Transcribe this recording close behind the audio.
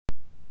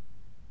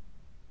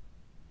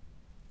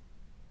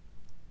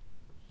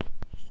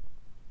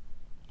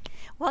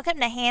Welcome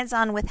to Hands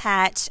On with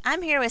Hatch.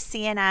 I'm here with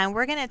Sienna, and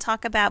we're going to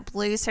talk about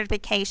Blue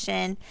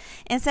certification.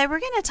 And so we're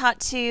going to talk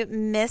to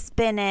Miss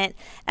Bennett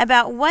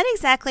about what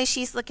exactly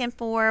she's looking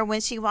for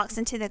when she walks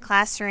into the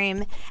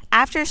classroom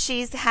after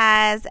she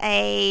has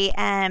a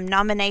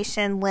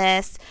nomination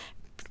list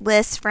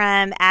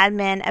from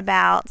admin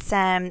about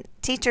some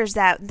teachers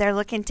that they're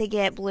looking to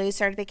get Blue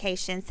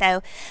certification.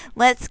 So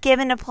let's give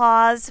an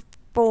applause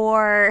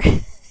for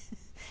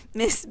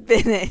Miss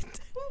Bennett.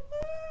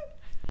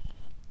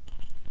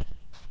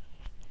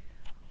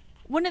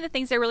 One of the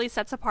things that really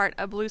sets apart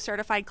a Blue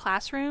certified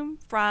classroom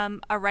from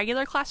a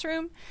regular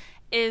classroom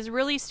is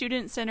really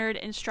student-centered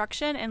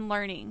instruction and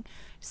learning.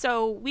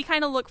 So we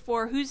kind of look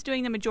for who's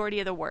doing the majority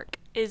of the work.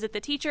 Is it the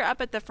teacher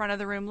up at the front of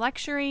the room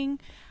lecturing,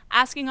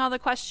 asking all the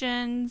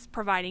questions,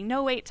 providing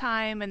no wait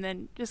time, and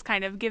then just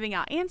kind of giving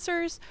out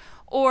answers?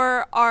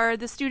 Or are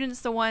the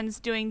students the ones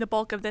doing the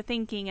bulk of the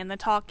thinking and the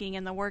talking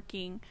and the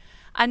working?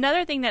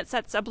 Another thing that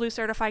sets a Blue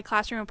certified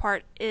classroom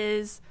apart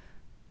is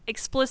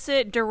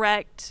explicit,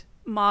 direct,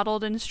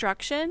 modeled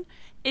instruction.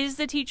 Is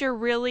the teacher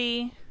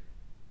really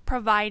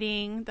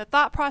providing the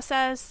thought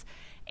process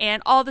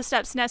and all the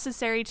steps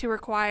necessary to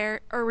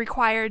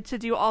required to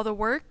do all the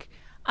work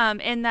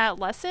in that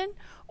lesson?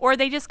 Or are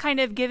they just kind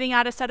of giving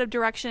out a set of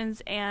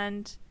directions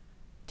and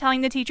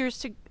telling the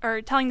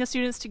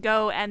students to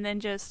go and then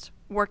just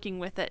working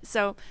with it?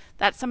 So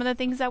that's some of the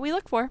things that we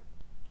look for.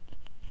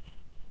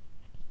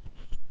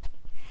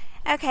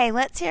 Okay,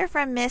 let's hear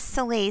from Miss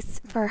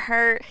Celeste for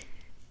her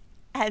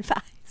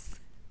advice.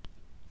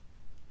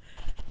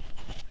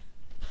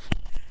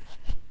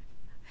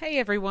 Hey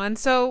everyone.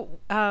 So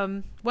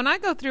when I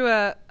go through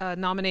a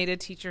nominated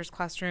teacher's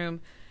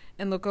classroom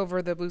and look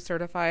over the Blue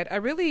Certified, I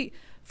really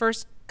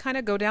first kind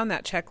of go down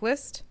that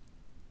checklist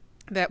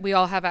that we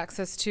all have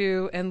access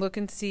to and look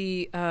and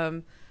see,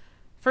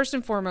 first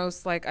and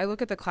foremost, like I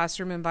look at the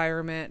classroom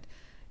environment.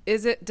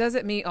 Does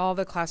it meet all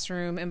the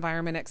classroom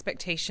environment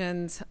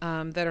expectations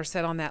that are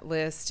set on that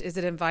list? Is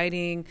it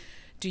inviting?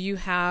 Do you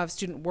have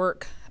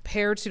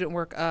paired student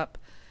work up?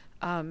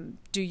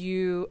 Do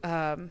you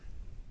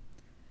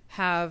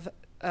have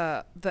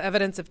the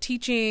evidence of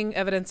teaching,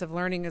 evidence of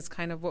learning is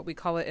kind of what we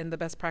call it in the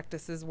best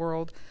practices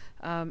world.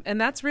 And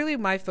that's really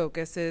my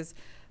focus is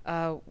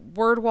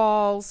word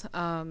walls.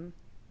 Are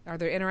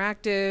they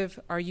interactive?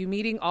 Are you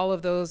meeting all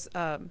of those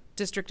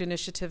district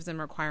initiatives and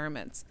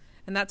requirements?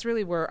 And that's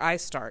really where I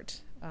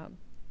start.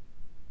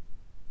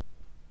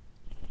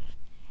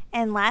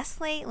 And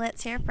lastly,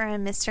 let's hear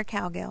from Mr.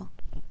 Cowgill.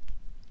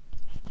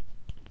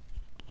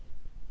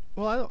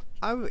 Well,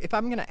 if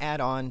I'm going to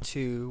add on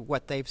to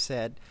what they've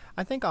said,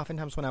 I think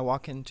oftentimes when I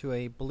walk into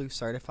a Blue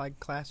certified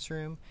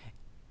classroom,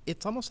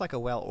 it's almost like a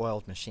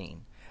well-oiled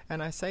machine.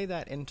 And I say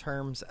that in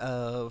terms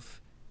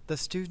of the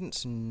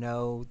students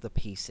know the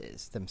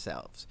pieces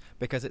themselves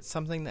because it's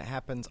something that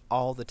happens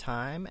all the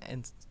time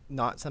and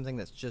not something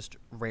that's just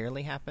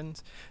rarely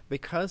happens.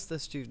 Because the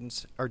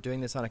students are doing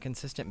this on a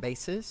consistent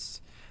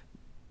basis,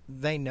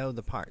 they know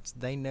the parts.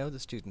 They know the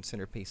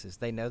student-centered pieces.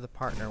 They know the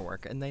partner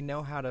work, and they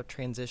know how to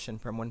transition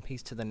from one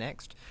piece to the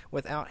next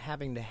without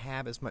having to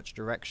have as much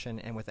direction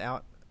and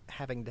without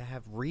having to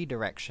have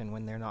redirection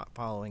when they're not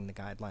following the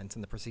guidelines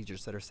and the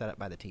procedures that are set up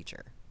by the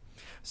teacher.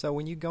 So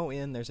when you go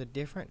in, there's a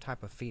different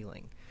type of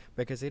feeling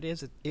because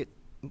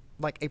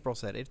like April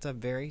said, it's a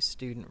very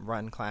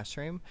student-run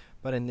classroom,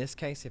 but in this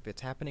case, if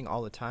it's happening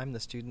all the time, the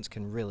students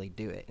can really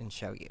do it and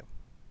show you.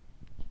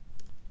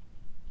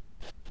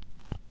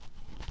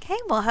 Okay,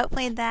 well,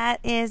 hopefully that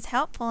is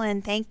helpful,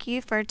 and thank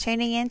you for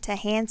tuning in to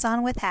Hands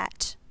On with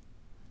Hatch.